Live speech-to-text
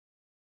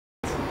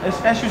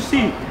as you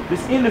see,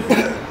 this interview,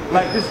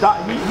 like this,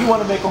 he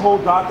want to make a whole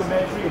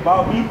documentary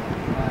about me,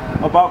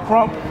 about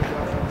Krump,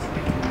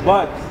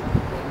 but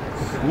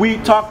we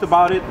talked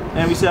about it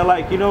and we said,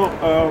 like, you know,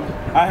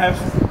 I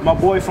have my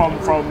boy from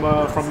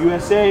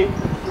USA,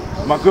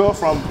 my girl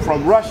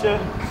from Russia,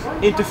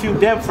 interview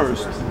them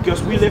first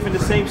because we live in the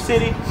same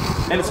city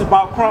and it's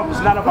about Krump,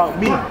 it's not about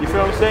me. You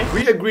feel what I'm saying?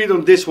 We agreed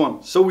on this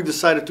one, so we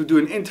decided to do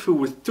an interview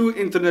with two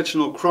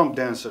international Krump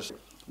dancers.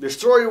 The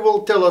story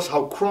will tell us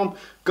how Krump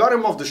got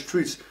him off the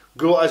streets.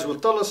 Girl Eyes will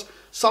tell us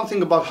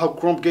something about how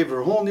Krump gave her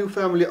a whole new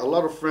family, a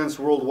lot of friends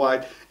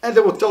worldwide, and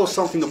they will tell us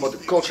something about the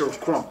culture of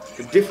Krump,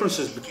 the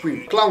differences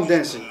between clown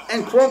dancing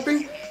and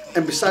Krumping,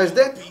 and besides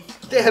that,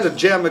 they had a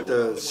jam at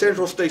the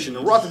Central Station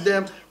in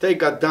Rotterdam. They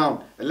got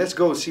down, and let's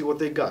go and see what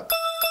they got.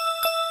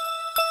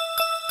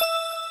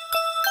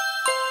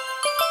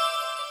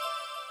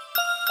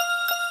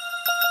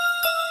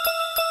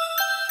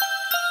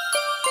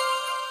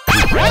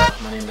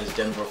 My name is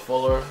Denver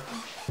Fuller.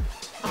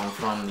 I'm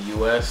from the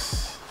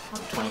US.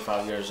 I'm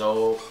 25 years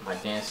old. My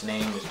dance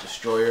name is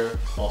Destroyer,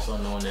 also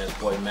known as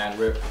Boy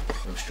MaddRipp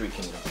from Street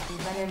Kingdom.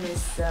 My name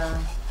is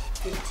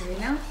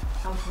Victorina.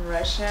 I'm from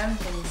Russia, I'm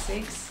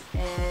 26,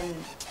 and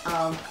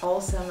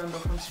also a member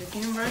from Street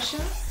Kingdom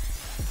Russia.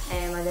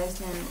 And my dance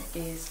name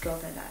is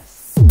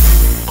Thatdancer.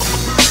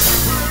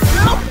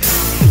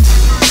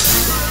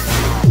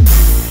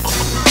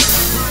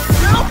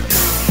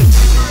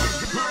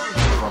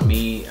 For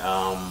me,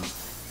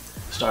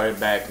 started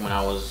back when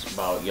I was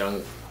about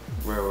young,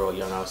 real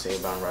young. I would say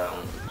about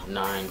around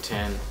 9,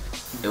 10.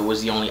 It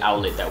was the only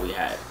outlet that we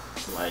had.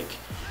 Like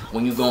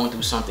when you're going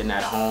through something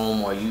at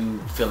home or you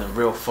feeling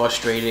real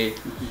frustrated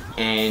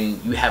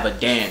and you have a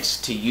dance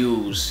to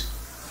use,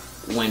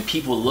 when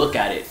people look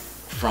at it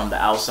from the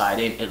outside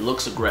in, it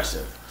looks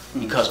aggressive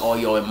because all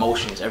your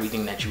emotions,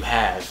 everything that you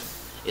have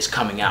is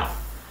coming out.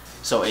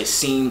 So it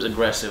seems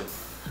aggressive,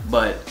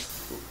 but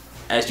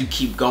as you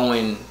keep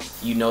going,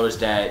 you notice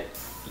that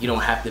you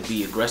don't have to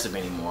be aggressive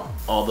anymore.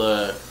 All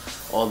the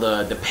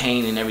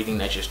pain and everything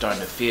that you're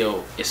starting to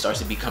feel, it starts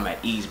to become at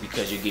ease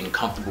because you're getting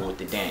comfortable with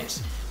the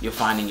dance. You're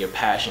finding your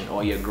passion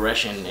or your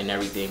aggression and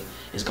everything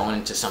is going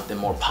into something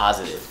more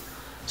positive.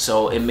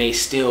 So it may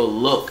still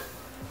look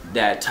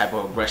that type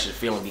of aggressive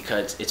feeling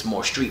because it's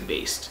more street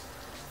based.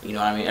 You know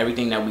what I mean?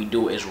 Everything that we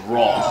do is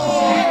raw.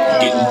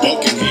 Getting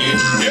bucking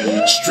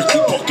here,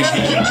 strictly bucking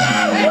here.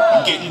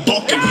 Getting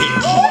bucking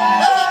here, strictly bucking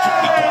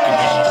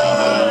here.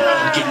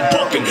 Getting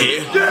bucking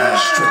here,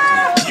 strictly.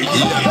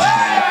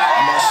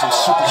 I'm also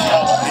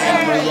superstar,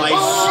 animal life.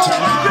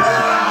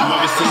 You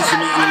ever seen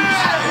some animals?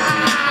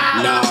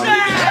 Nah,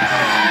 nigga.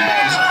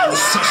 I'm a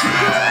session.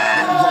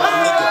 Raw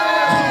nigga.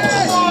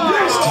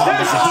 It's time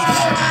as a heat.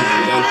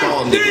 Young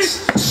ball niggas.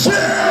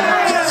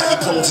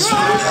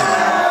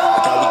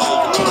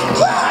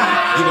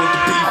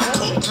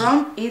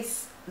 Krump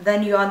is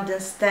then you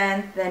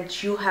understand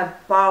that you have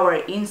power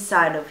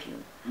inside of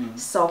you.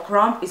 So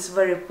Krump is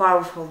very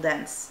powerful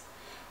dance.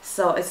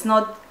 So it's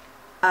not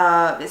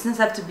it doesn't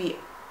have to be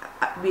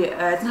it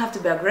doesn't have to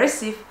be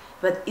aggressive,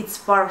 but it's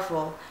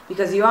powerful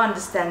because you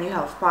understand you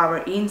have power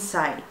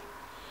inside,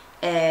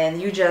 and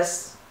you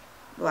just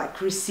like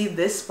receive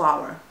this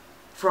power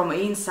from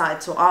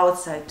inside to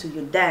outside to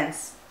your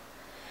dance.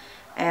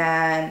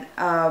 And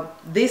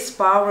this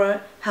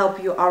power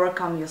help you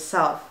overcome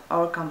yourself,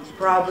 overcome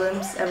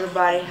problems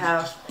everybody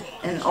have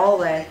and all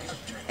that.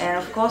 And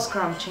of course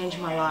Krump changed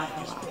my life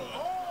a lot.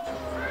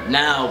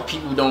 Now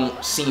people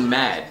don't seem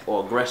mad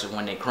or aggressive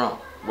when they Krump.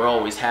 We're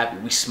always happy.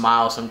 We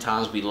smile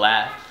sometimes, we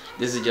laugh.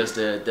 This is just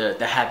the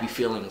happy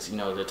feelings, you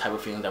know, the type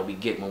of feeling that we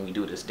get when we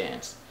do this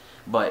dance.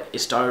 But it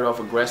started off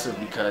aggressive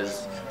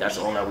because that's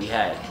all that we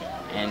had.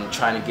 And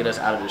trying to get us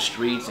out of the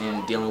streets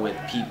and dealing with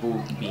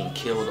people being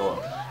killed or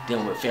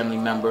dealing with family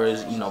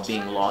members, you know,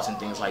 being lost and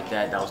things like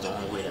that, that was the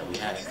only way that we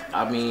had it.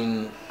 I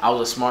mean, I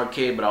was a smart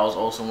kid, but I was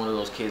also one of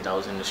those kids that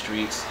was in the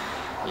streets.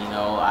 You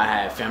know, I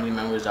had family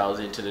members that was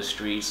into the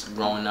streets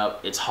growing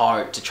up. It's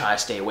hard to try to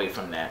stay away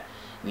from that.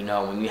 You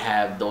know, when you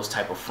have those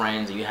type of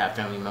friends and you have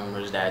family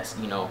members that's,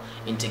 you know,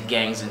 into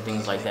gangs and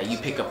things like that, you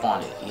pick up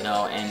on it, you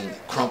know, and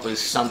Krump is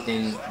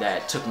something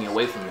that took me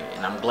away from it,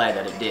 and I'm glad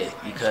that it did,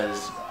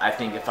 because I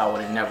think if I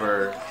would have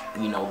never,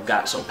 you know,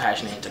 got so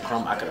passionate into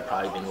Krump, I could have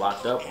probably been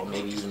locked up or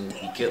maybe even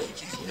be killed,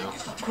 you know.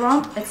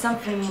 Krump, it's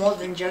something more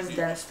than just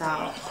dance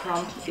style.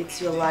 Krump,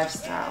 it's your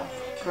lifestyle.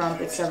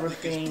 Krump, it's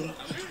everything.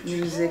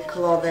 Music,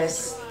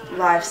 clothes,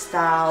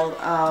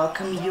 lifestyle,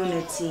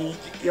 community,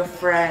 your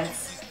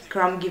friends.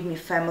 Krump give me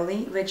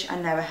family, which I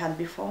never had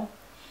before,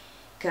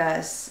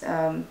 because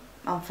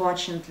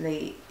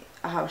unfortunately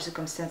how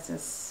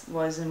circumstances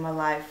was in my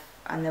life,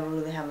 I never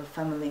really have a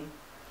family.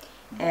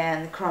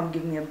 And Krump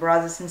give me a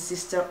brothers and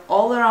sisters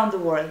all around the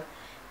world,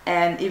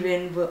 and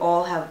even we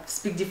all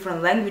speak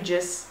different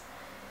languages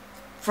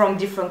from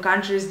different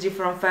countries,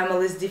 different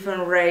families,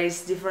 different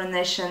race, different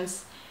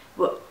nations.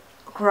 But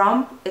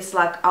Krump is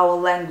like our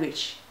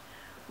language.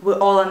 We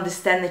all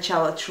understand each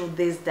other through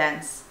this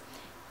dance.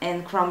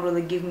 and Krump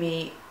really give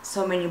me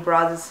so many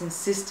brothers and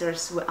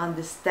sisters. We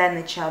understand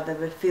each other,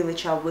 we feel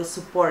each other, we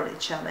support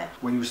each other.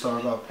 When you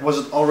started out, was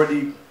it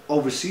already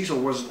overseas or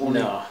was it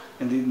only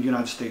in the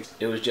United States?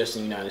 It was just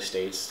in the United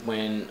States.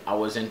 When I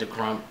was into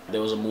Krump,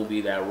 there was a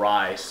movie that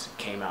Rise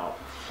came out.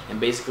 And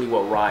basically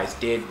what Rise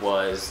did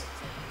was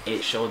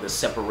it showed the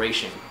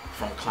separation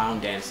from clown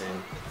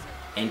dancing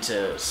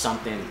into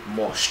something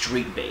more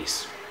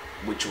street-based,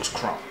 which was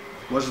Krump.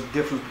 What's the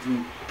difference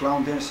between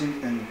clown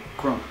dancing and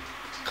Krump?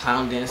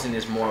 Clown dancing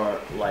is more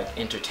like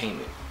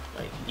entertainment.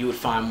 Like you would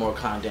find more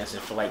clown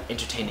dancing for like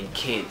entertaining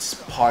kids,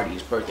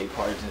 parties, birthday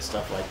parties and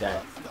stuff like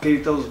that. Can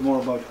you tell us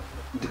more about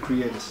the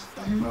creators?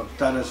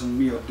 Thatdancer and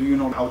Mio, do you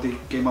know how they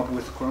came up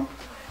with Krump?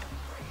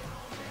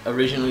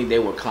 Originally they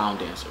were clown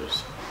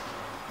dancers.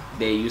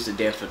 They used to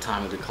dance for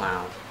Tommy the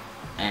Clown,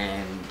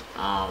 and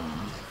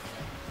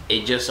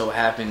it just so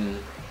happened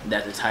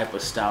that the type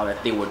of style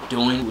that they were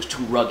doing was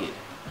too rugged.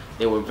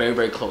 They were very,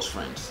 very close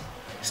friends.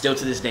 Still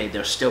to this day,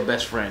 they're still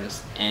best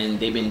friends, and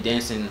they've been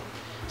dancing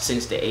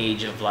since the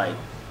age of like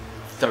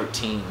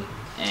 13,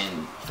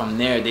 and from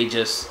there they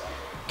just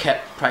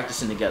kept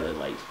practicing together.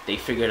 Like they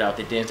figured out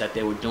the dance that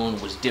they were doing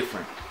was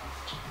different,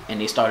 and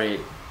they started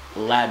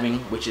labbing,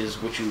 which is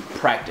what you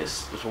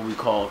practice. That's what we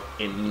call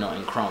in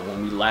in Krump.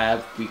 When we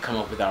lab, we come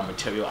up with our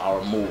material,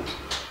 our move.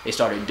 They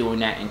started doing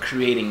that and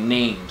creating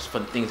names for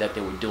the things that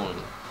they were doing,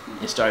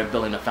 and started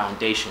building a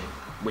foundation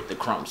with the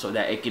Krump so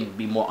that it can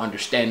be more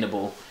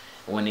understandable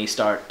when they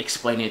start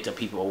explaining it to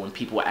people, or when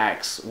people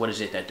ask what is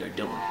it that they're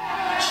doing.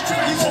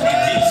 Strictly fucking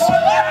hits.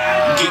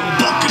 I'm getting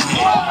bucking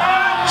here.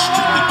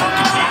 Strictly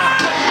bucking here.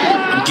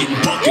 I'm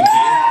getting bucking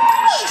here.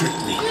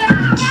 Strictly.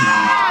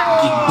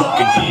 Getting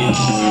bucking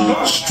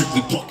here.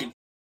 Strictly bucking.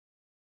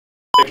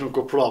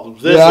 Technical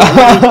problems. That's a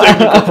real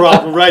technical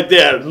problem right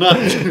there. Not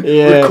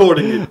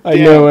recording it. I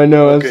know.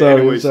 Okay,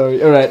 I'm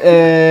sorry. All right,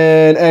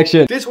 and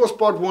action. This was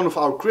part 1 of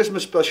our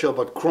Christmas special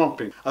about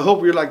Krumping. I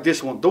hope you like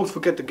this one. Don't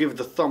forget to give it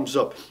a thumbs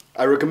up.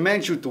 I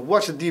recommend you to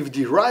watch the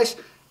DVD Rise,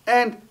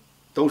 and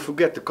don't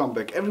forget to come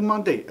back every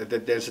Monday at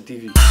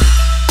THATDANCERTV.